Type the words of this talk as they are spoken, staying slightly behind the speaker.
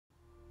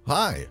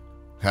Hi,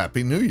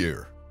 Happy New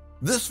Year!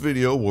 This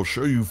video will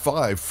show you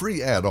 5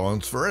 free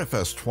add-ons for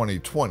FS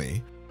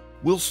 2020.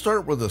 We'll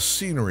start with a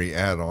scenery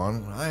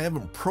add-on. I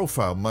haven't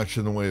profiled much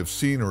in the way of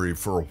scenery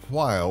for a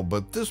while,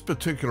 but this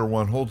particular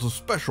one holds a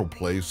special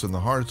place in the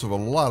hearts of a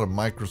lot of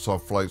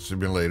Microsoft Flight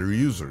Simulator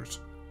users.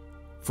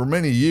 For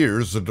many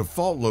years, the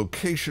default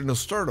location to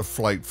start a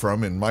flight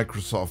from in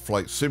Microsoft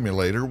Flight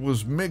Simulator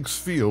was Meigs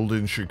Field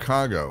in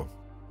Chicago.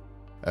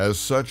 As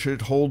such,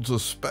 it holds a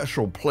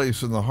special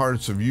place in the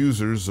hearts of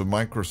users of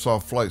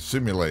Microsoft Flight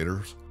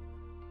Simulators.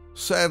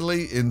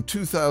 Sadly, in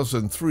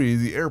 2003,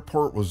 the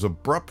airport was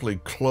abruptly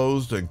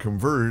closed and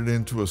converted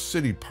into a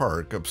city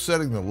park,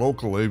 upsetting the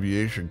local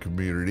aviation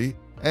community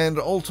and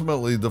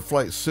ultimately the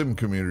flight sim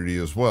community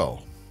as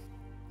well.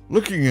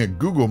 Looking at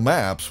Google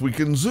Maps, we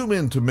can zoom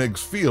into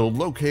Meigs Field,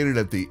 located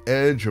at the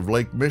edge of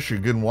Lake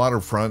Michigan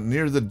waterfront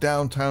near the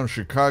downtown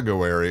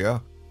Chicago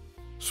area.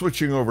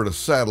 Switching over to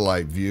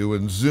satellite view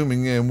and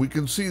zooming in, we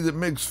can see that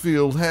Meigs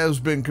Field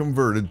has been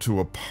converted to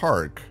a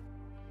park.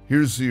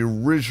 Here's the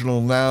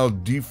original, now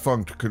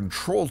defunct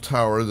control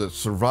tower that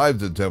survived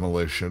the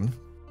demolition.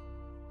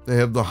 They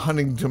have the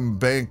Huntington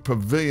Bank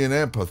Pavilion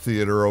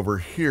Amphitheater over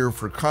here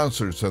for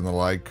concerts and the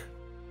like.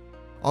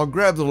 I'll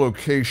grab the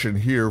location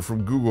here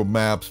from Google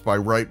Maps by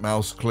right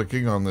mouse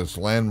clicking on this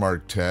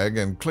landmark tag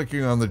and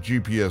clicking on the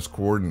GPS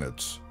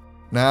coordinates.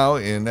 Now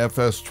in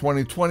FS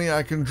 2020,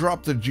 I can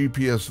drop the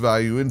GPS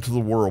value into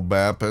the world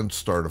map and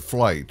start a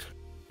flight.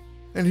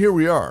 And here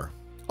we are.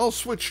 I'll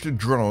switch to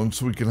drone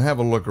so we can have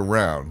a look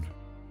around.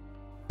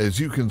 As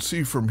you can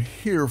see from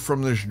here,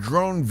 from this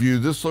drone view,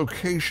 this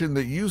location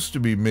that used to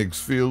be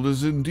Meigs Field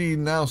is indeed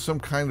now some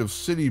kind of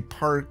city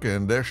park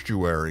and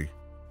estuary.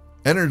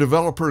 Enter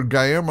developer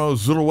Guillermo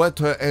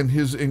Zulueta and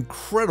his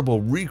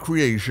incredible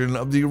recreation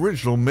of the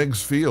original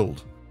Meigs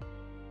Field.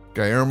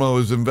 Guillermo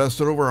has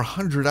invested over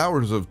 100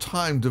 hours of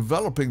time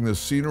developing this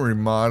scenery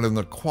mod, and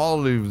the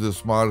quality of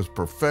this mod is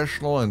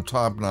professional and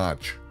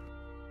top-notch.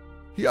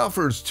 He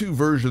offers 2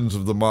 versions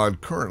of the mod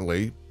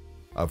currently,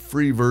 a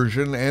free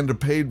version and a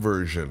paid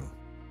version.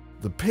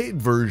 The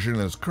paid version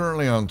is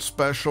currently on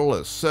special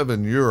at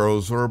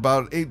 €7 or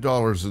about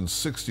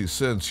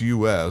 $8.60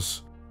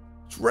 US.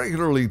 It's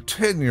regularly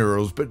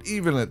 €10, but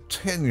even at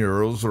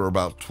 €10 or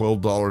about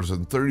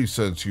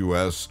 $12.30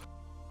 US,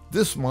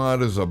 this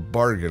mod is a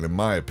bargain in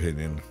my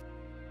opinion.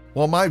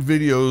 While my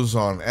videos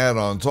on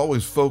add-ons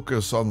always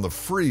focus on the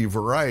free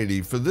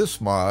variety, for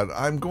this mod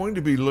I'm going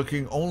to be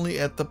looking only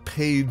at the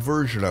paid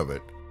version of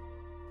it.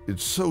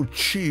 It's so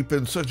cheap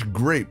and such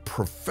great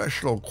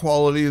professional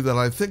quality that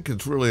I think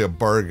it's really a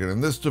bargain,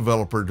 and this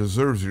developer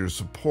deserves your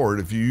support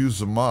if you use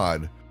the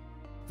mod.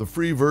 The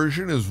free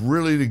version is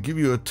really to give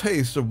you a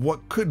taste of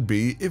what could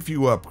be if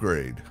you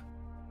upgrade.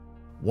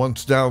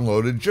 Once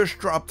downloaded, just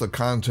drop the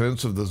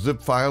contents of the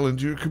zip file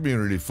into your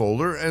community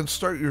folder and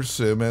start your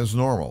sim as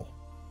normal.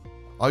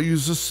 I'll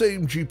use the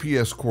same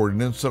GPS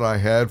coordinates that I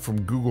had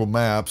from Google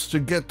Maps to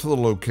get to the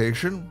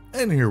location,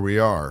 and here we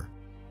are.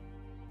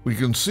 We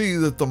can see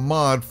that the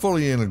mod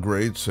fully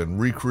integrates and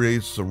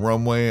recreates the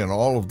runway and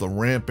all of the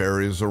ramp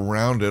areas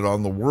around it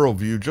on the world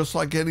view just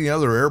like any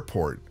other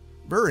airport.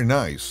 Very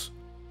nice.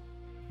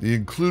 The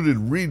included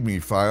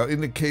README file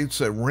indicates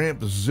that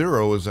Ramp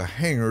 0 is a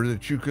hangar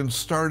that you can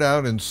start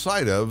out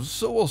inside of,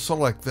 so we'll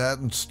select that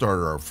and start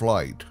our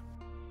flight.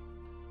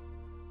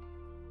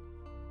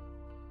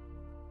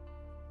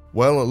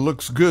 Well, it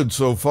looks good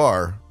so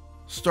far.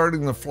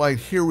 Starting the flight,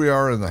 here we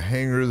are in the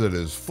hangar that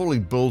is fully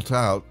built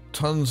out,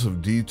 tons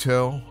of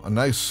detail, a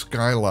nice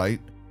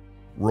skylight,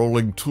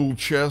 rolling tool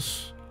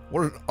chests.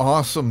 What an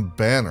awesome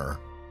banner.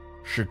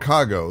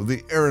 Chicago,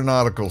 the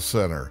Aeronautical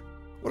Center.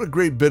 What a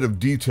great bit of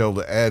detail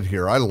to add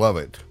here, I love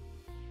it.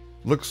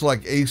 Looks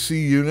like AC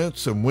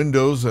units and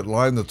windows that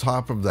line the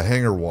top of the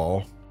hangar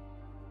wall.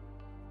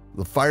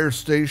 The fire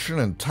station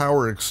and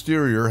tower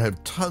exterior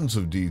have tons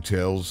of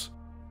details.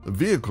 The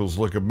vehicles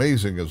look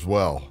amazing as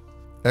well.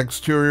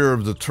 Exterior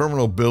of the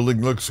terminal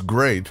building looks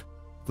great.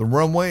 The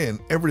runway and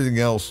everything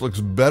else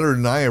looks better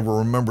than I ever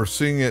remember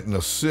seeing it in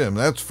a sim,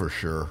 that's for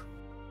sure.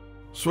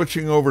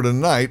 Switching over to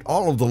night,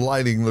 all of the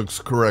lighting looks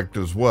correct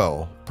as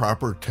well.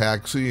 Proper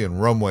taxi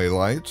and runway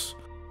lights.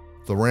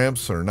 The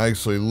ramps are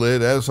nicely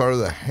lit, as are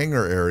the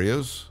hangar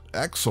areas.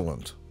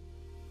 Excellent.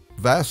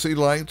 VASI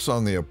lights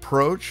on the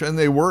approach, and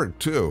they work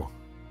too.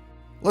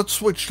 Let's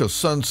switch to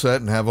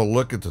sunset and have a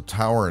look at the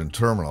tower and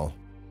terminal.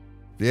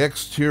 The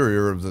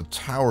exterior of the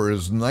tower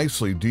is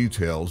nicely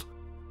detailed.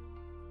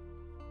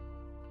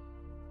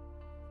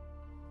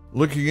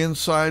 Looking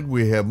inside,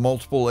 we have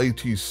multiple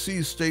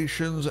ATC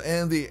stations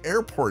and the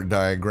airport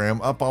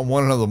diagram up on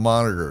one of the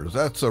monitors.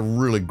 That's a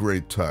really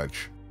great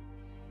touch.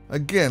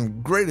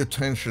 Again, great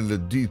attention to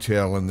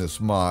detail in this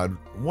mod.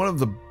 One of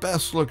the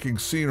best looking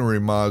scenery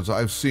mods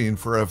I've seen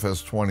for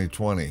FS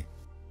 2020.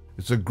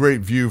 It's a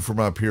great view from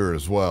up here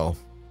as well.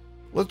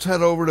 Let's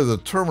head over to the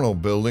terminal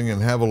building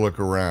and have a look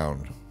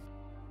around.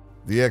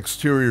 The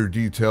exterior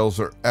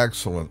details are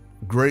excellent,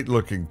 great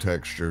looking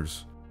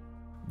textures.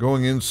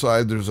 Going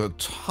inside, there's a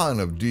ton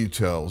of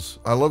details.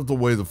 I love the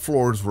way the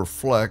floors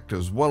reflect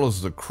as well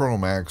as the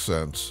chrome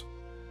accents.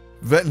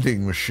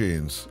 Vending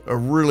machines, a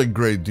really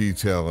great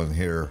detail in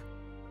here.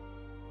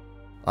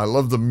 I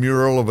love the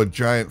mural of a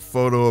giant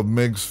photo of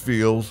Meigs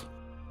Field.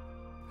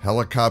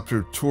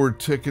 Helicopter tour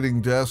ticketing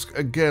desk,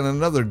 again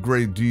another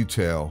great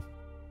detail.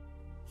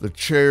 The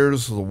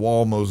chairs, the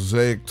wall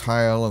mosaic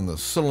tile, and the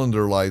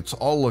cylinder lights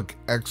all look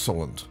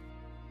excellent.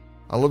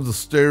 I love the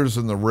stairs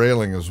and the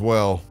railing as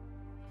well.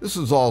 This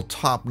is all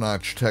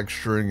top-notch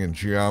texturing and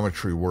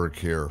geometry work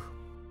here.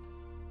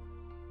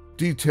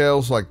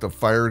 Details like the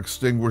fire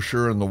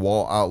extinguisher and the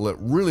wall outlet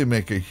really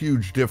make a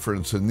huge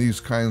difference in these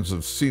kinds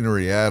of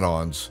scenery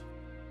add-ons.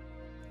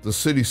 The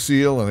city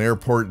seal and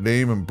airport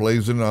name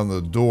emblazoned on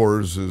the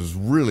doors is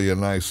really a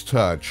nice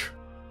touch.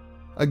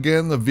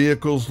 Again, the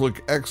vehicles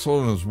look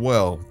excellent as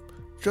well.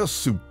 Just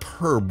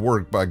superb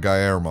work by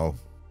Guillermo.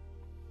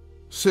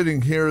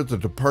 Sitting here at the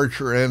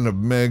departure end of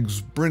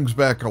Meigs brings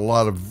back a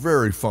lot of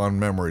very fond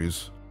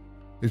memories.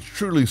 It's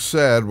truly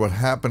sad what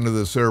happened to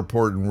this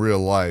airport in real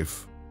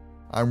life.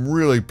 I'm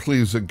really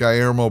pleased that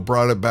Guillermo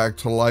brought it back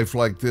to life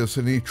like this,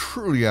 and he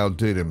truly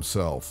outdid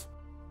himself.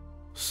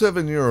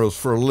 €7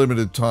 for a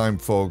limited time,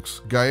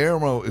 folks.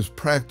 Guillermo is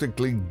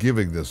practically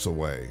giving this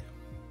away.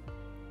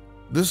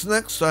 This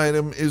next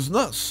item is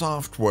not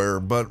software,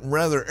 but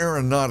rather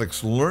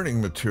aeronautics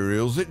learning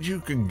materials that you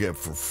can get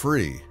for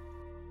free.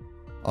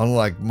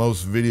 Unlike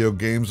most video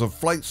games, a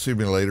flight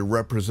simulator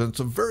represents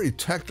a very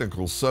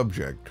technical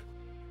subject.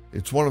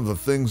 It's one of the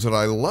things that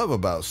I love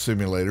about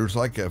simulators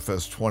like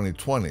FS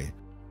 2020.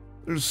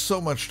 There's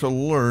so much to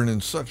learn in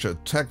such a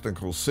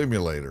technical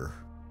simulator.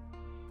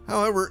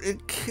 However,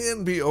 it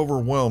can be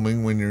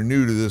overwhelming when you're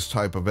new to this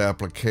type of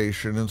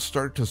application and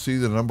start to see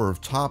the number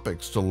of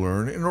topics to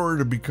learn in order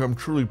to become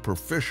truly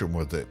proficient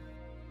with it.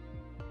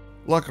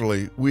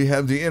 Luckily, we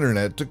have the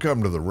internet to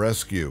come to the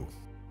rescue.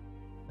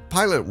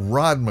 Pilot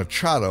Rod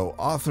Machado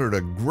authored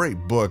a great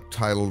book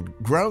titled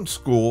Ground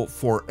School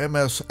for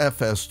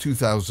MSFS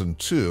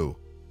 2002.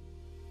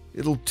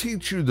 It'll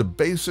teach you the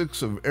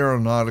basics of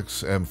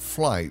aeronautics and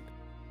flight.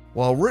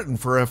 While written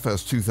for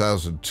FS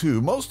 2002,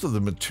 most of the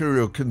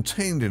material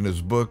contained in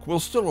his book will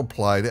still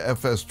apply to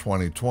FS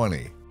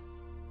 2020.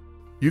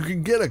 You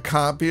can get a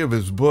copy of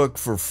his book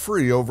for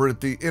free over at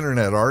the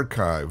Internet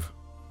Archive.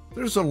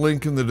 There's a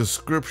link in the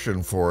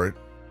description for it.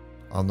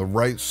 On the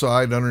right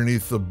side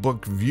underneath the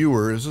book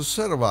viewer is a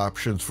set of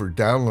options for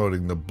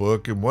downloading the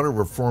book in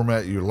whatever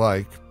format you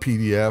like,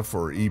 PDF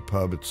or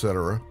EPUB,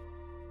 etc.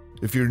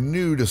 If you're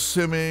new to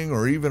simming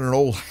or even an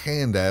old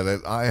hand at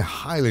it, I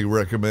highly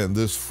recommend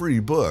this free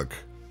book.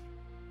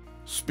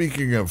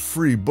 Speaking of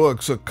free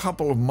books, a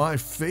couple of my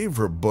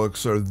favorite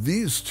books are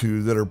these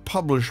two that are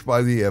published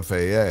by the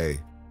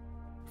FAA.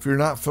 If you're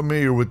not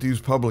familiar with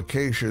these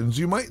publications,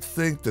 you might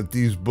think that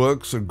these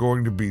books are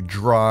going to be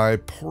dry,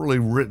 poorly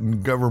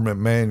written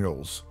government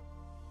manuals.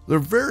 They're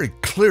very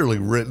clearly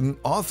written,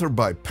 authored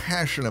by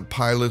passionate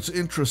pilots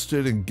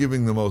interested in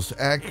giving the most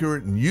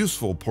accurate and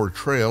useful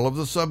portrayal of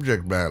the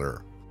subject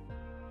matter.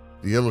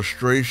 The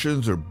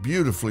illustrations are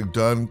beautifully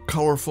done,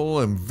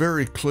 colorful, and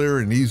very clear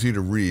and easy to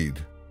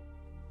read.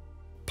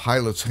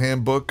 Pilot's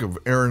Handbook of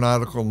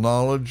Aeronautical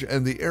Knowledge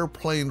and the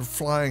Airplane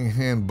Flying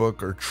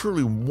Handbook are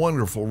truly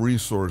wonderful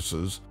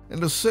resources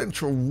and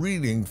essential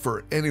reading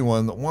for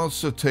anyone that wants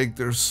to take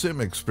their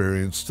sim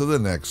experience to the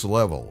next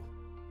level.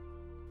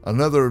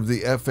 Another of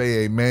the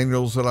FAA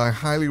manuals that I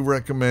highly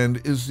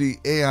recommend is the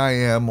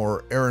AIM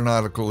or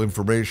Aeronautical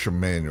Information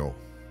Manual.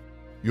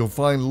 You'll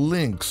find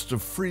links to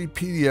free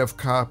PDF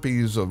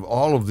copies of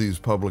all of these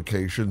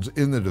publications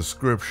in the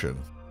description.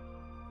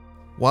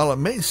 While it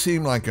may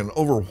seem like an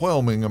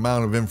overwhelming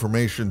amount of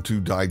information to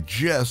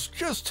digest,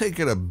 just take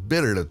it a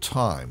bit at a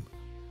time.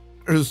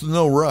 There's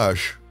no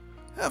rush.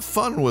 Have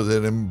fun with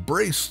it.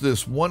 Embrace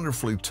this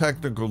wonderfully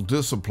technical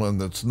discipline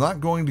that's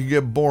not going to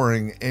get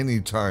boring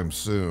anytime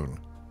soon.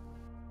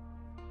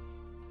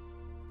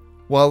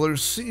 While there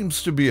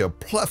seems to be a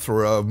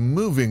plethora of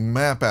moving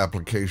map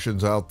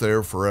applications out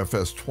there for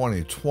FS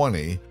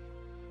 2020,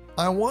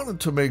 I wanted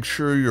to make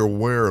sure you're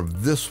aware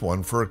of this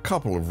one for a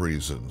couple of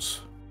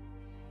reasons.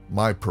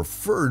 My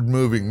preferred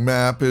moving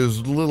map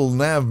is little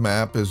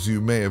NavMap, as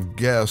you may have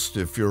guessed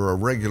if you're a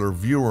regular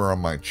viewer on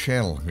my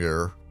channel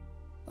here.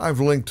 I've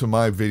linked to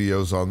my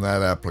videos on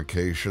that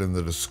application in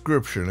the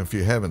description if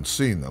you haven't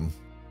seen them.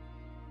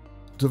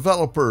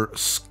 Developer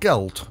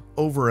Scelt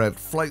over at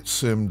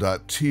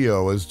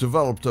flightsim.to has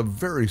developed a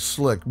very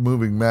slick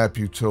moving map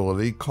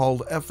utility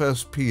called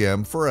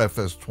FSPM for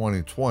FS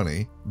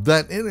 2020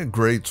 that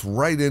integrates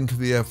right into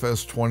the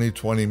FS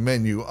 2020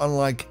 menu,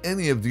 unlike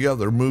any of the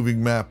other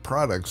moving map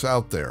products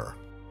out there.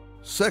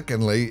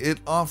 Secondly,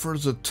 it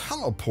offers a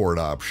teleport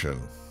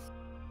option.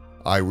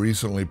 I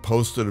recently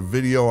posted a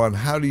video on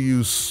how to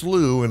use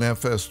slew in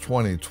FS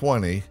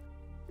 2020.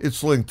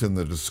 It's linked in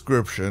the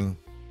description.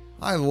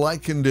 I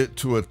likened it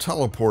to a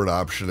teleport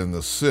option in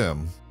the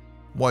sim.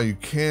 While you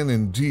can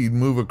indeed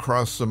move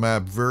across the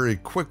map very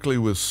quickly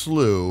with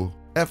slew,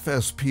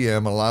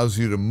 FSPM allows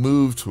you to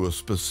move to a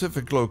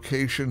specific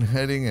location,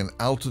 heading, and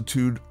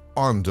altitude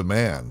on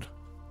demand.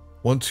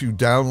 Once you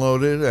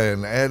download it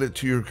and add it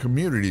to your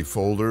community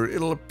folder,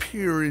 it'll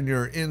appear in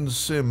your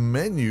in-sim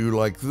menu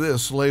like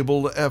this,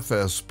 labeled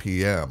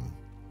FSPM.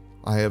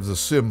 I have the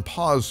sim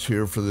paused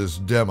here for this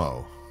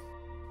demo.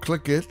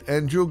 Click it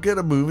and you'll get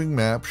a moving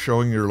map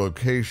showing your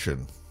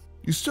location.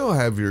 You still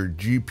have your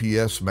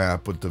GPS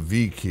map with the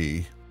V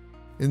key.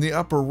 In the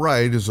upper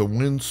right is a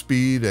wind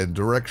speed and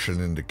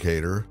direction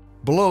indicator.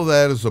 Below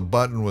that is a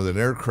button with an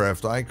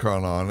aircraft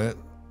icon on it.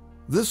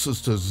 This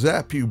is to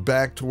zap you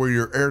back to where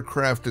your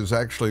aircraft is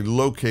actually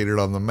located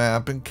on the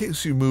map in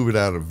case you move it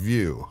out of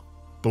view.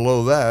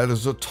 Below that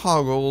is a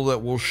toggle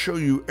that will show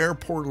you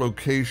airport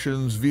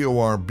locations,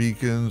 VOR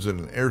beacons,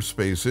 and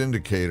airspace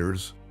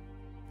indicators.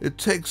 It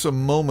takes a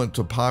moment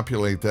to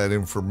populate that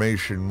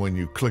information when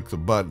you click the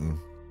button.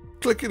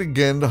 Click it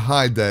again to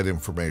hide that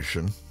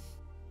information.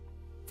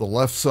 The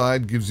left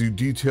side gives you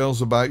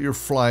details about your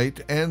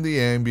flight and the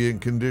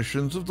ambient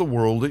conditions of the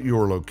world at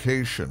your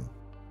location.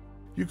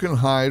 You can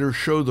hide or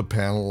show the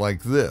panel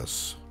like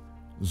this.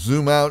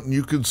 Zoom out and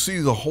you can see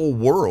the whole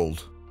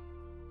world.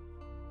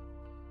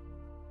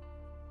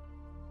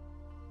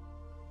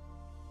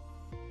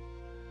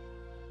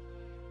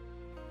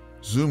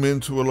 Zoom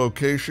into a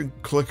location,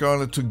 click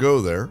on it to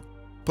go there,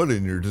 put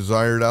in your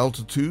desired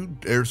altitude,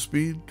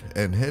 airspeed,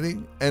 and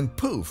heading, and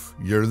poof,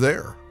 you're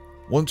there.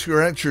 Once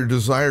you're at your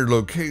desired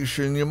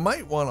location, you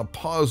might want to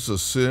pause the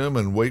sim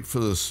and wait for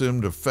the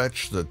sim to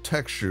fetch the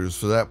textures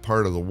for that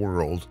part of the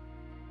world.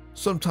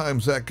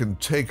 Sometimes that can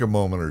take a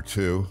moment or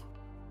two.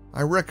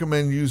 I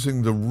recommend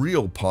using the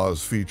real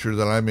pause feature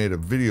that I made a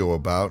video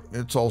about.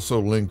 It's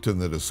also linked in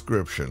the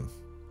description.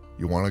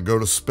 You want to go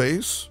to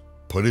space?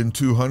 Put in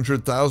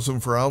 200,000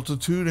 for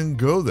altitude and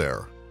go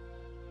there.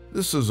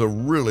 This is a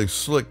really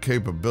slick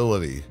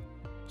capability.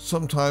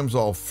 Sometimes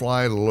I'll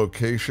fly at a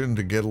location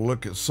to get a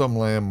look at some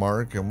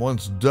landmark, and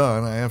once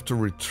done, I have to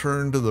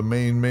return to the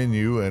main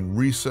menu and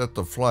reset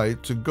the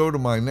flight to go to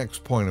my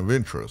next point of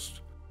interest.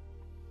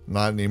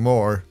 Not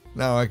anymore.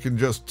 Now I can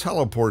just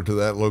teleport to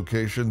that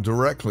location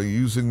directly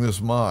using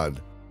this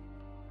mod.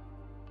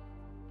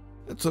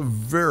 It's a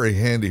very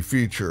handy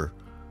feature.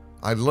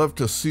 I'd love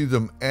to see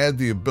them add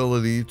the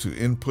ability to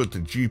input the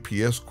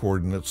GPS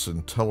coordinates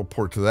and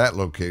teleport to that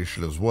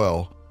location as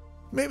well.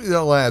 Maybe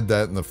they'll add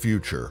that in the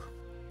future.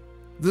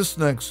 This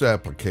next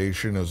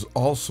application is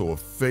also a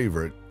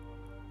favorite.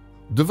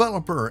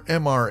 Developer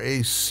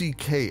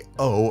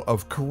Racko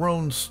of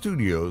Caron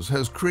Studios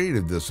has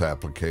created this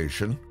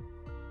application.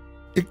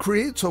 It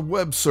creates a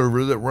web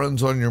server that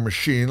runs on your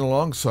machine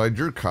alongside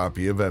your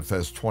copy of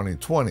FS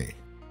 2020.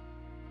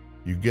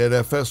 You get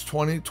FS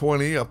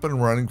 2020 up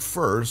and running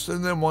first,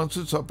 and then once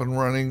it's up and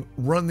running,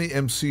 run the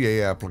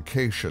MCA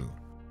application.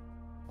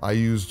 I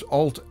used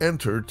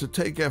Alt-Enter to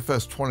take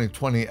FS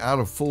 2020 out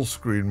of full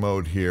screen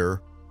mode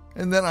here,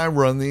 and then I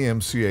run the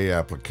MCA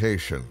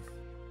application.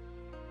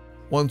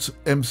 Once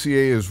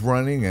MCA is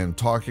running and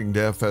talking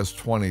to FS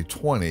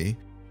 2020,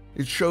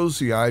 it shows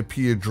the IP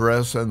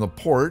address and the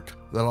port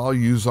that I'll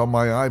use on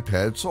my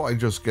iPad, so I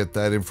just get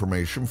that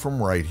information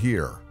from right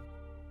here.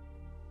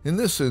 In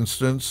this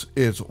instance,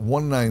 it's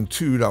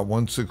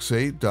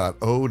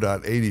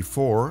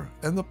 192.168.0.84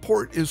 and the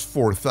port is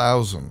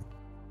 4000.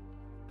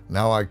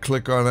 Now I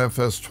click on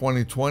FS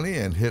 2020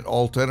 and hit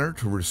Alt-Enter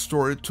to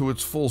restore it to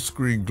its full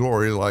screen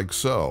glory like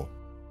so.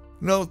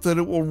 Note that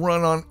it will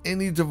run on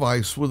any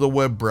device with a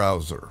web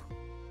browser.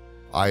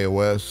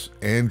 iOS,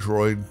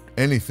 Android,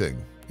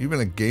 anything, even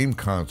a game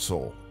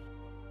console.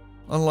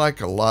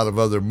 Unlike a lot of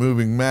other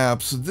moving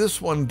maps, this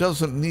one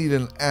doesn't need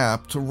an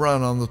app to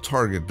run on the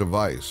target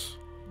device.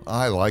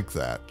 I like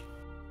that.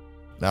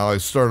 Now I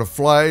start a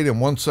flight, and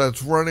once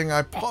that's running,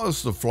 I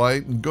pause the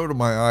flight and go to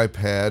my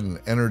iPad and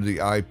enter the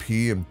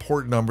IP and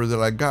port number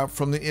that I got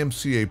from the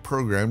MCA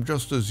program,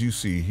 just as you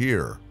see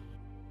here.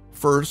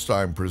 First,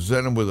 I'm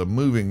presented with a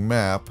moving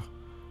map.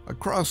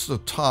 Across the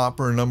top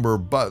are a number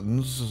of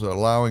buttons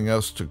allowing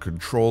us to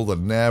control the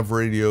nav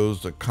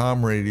radios, the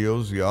comm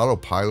radios, the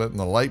autopilot, and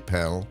the light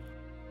panel.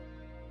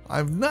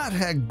 I've not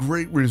had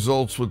great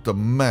results with the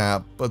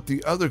map, but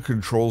the other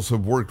controls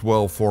have worked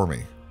well for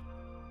me.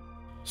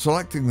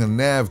 Selecting the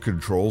nav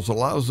controls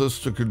allows us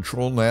to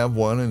control nav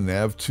 1 and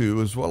nav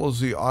 2 as well as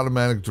the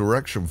automatic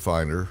direction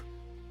finder.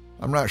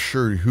 I'm not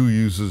sure who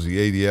uses the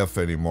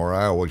ADF anymore.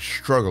 I always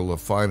struggle to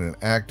find an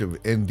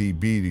active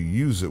NDB to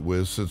use it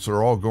with since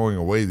they're all going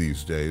away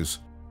these days.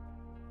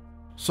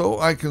 So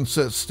I can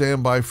set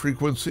standby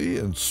frequency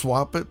and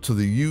swap it to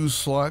the use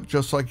slot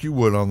just like you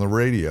would on the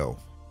radio.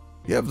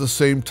 You have the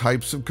same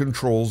types of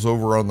controls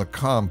over on the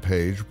comm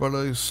page, but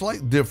a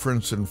slight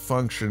difference in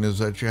function is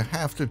that you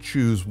have to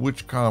choose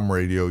which comm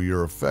radio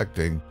you're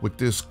affecting with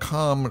this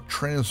comm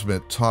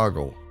transmit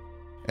toggle.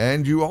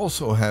 And you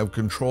also have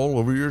control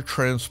over your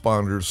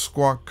transponder's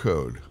squawk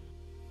code.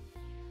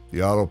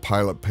 The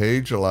autopilot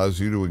page allows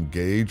you to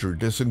engage or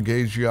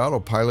disengage the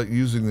autopilot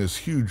using this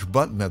huge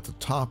button at the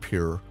top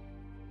here.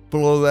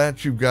 Below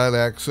that, you've got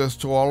access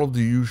to all of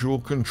the usual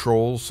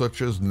controls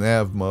such as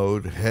nav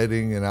mode,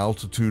 heading, and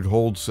altitude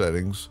hold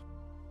settings.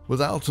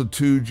 With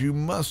altitude, you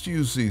must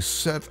use the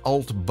Set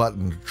Alt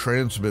button to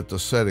transmit the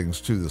settings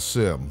to the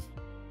sim.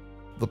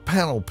 The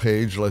panel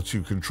page lets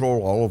you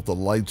control all of the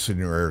lights in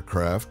your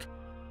aircraft.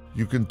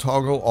 You can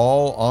toggle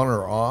all on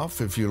or off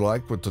if you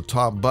like with the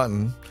top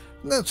button,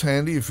 and that's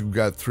handy if you've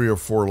got 3 or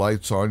 4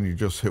 lights on, you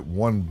just hit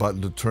one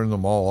button to turn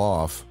them all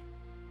off.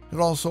 It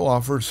also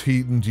offers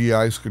heat and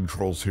de-ice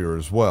controls here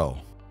as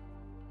well.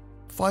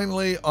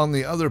 Finally, on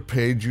the other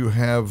page you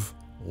have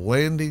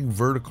landing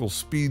vertical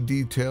speed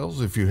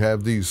details if you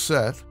have these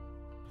set,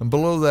 and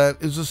below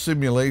that is a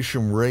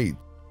simulation rate.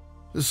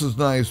 This is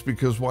nice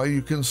because while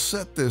you can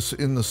set this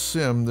in the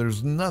sim,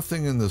 there's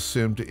nothing in the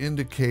sim to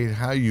indicate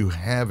how you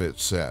have it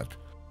set.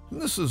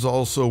 And this is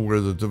also where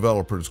the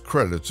developer's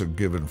credits are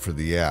given for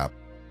the app.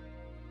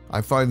 I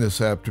find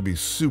this app to be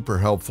super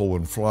helpful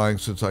when flying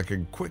since I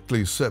can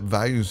quickly set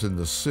values in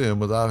the sim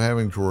without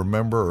having to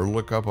remember or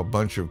look up a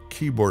bunch of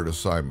keyboard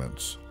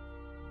assignments.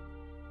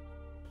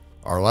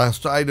 Our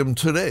last item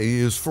today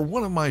is for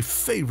one of my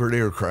favorite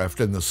aircraft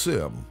in the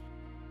sim.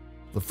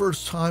 The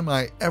first time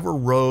I ever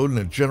rode in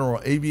a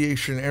general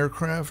aviation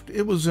aircraft,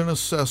 it was in a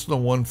Cessna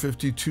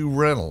 152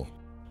 rental.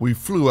 We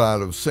flew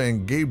out of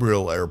San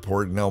Gabriel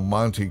Airport in El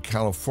Monte,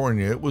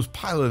 California. It was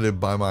piloted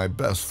by my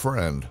best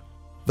friend.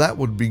 That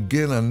would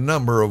begin a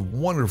number of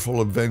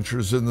wonderful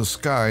adventures in the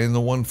sky in the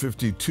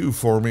 152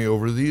 for me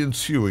over the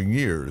ensuing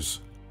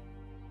years,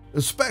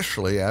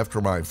 especially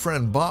after my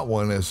friend bought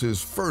one as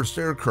his first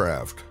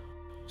aircraft.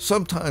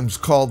 Sometimes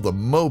called the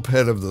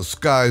moped of the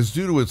skies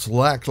due to its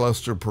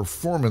lackluster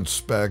performance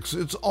specs,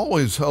 it's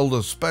always held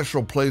a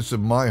special place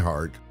in my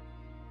heart.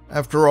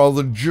 After all,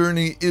 the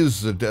journey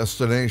is the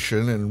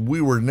destination, and we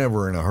were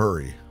never in a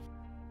hurry.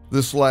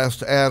 This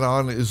last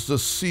add-on is the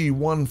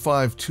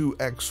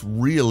C152X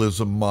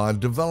Realism mod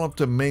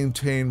developed and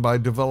maintained by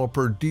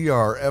developer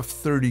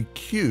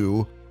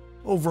DRF30Q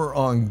over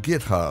on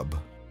GitHub.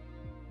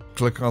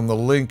 Click on the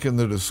link in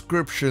the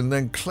description,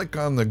 then click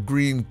on the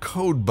green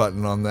code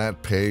button on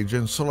that page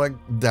and select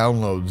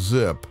Download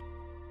Zip.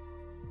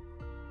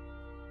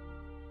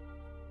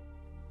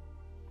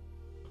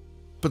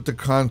 Put the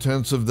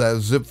contents of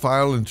that zip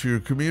file into your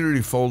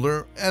community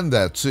folder, and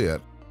that's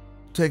it.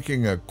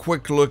 Taking a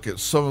quick look at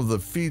some of the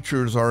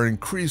features are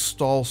increased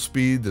stall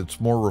speed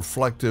that's more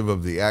reflective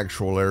of the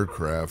actual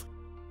aircraft.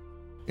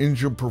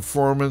 Engine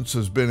performance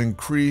has been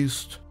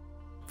increased.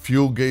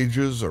 Fuel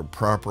gauges are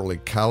properly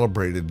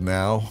calibrated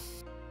now.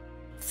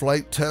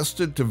 Flight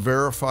tested to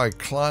verify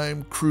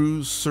climb,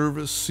 cruise,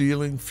 service,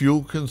 ceiling,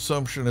 fuel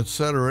consumption,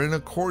 etc. in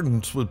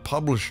accordance with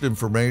published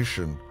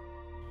information.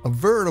 A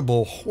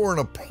veritable horn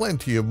of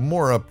plenty of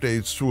more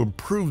updates to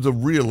improve the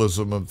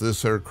realism of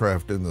this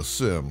aircraft in the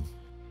sim.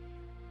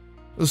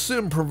 The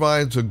sim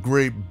provides a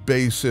great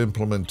base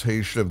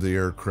implementation of the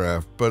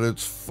aircraft, but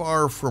it's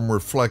far from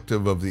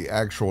reflective of the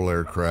actual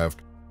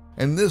aircraft,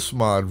 and this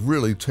mod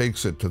really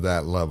takes it to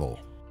that level.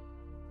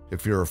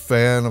 If you're a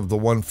fan of the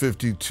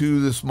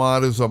 152, this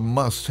mod is a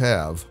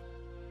must-have.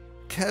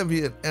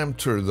 Caveat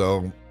emptor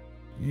though,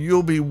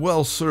 you'll be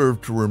well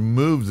served to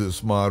remove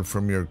this mod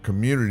from your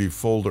community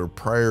folder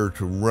prior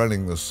to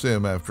running the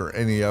sim after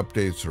any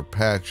updates or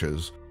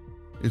patches.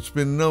 It's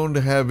been known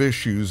to have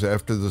issues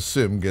after the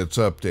sim gets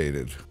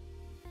updated.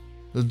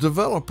 The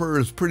developer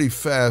is pretty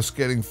fast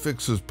getting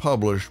fixes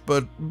published,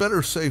 but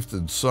better safe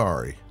than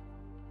sorry.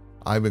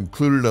 I've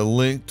included a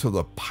link to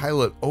the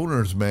pilot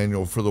owner's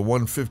manual for the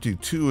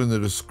 152 in the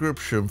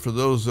description for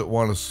those that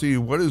want to see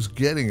what is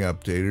getting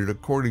updated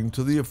according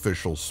to the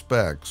official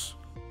specs.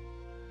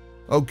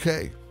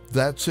 Okay,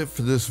 that's it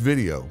for this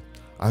video.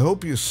 I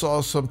hope you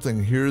saw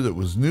something here that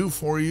was new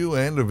for you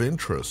and of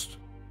interest.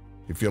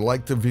 If you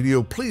liked the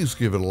video, please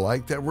give it a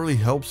like. That really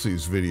helps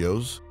these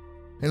videos.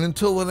 And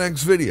until the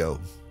next video,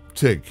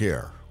 take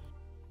care.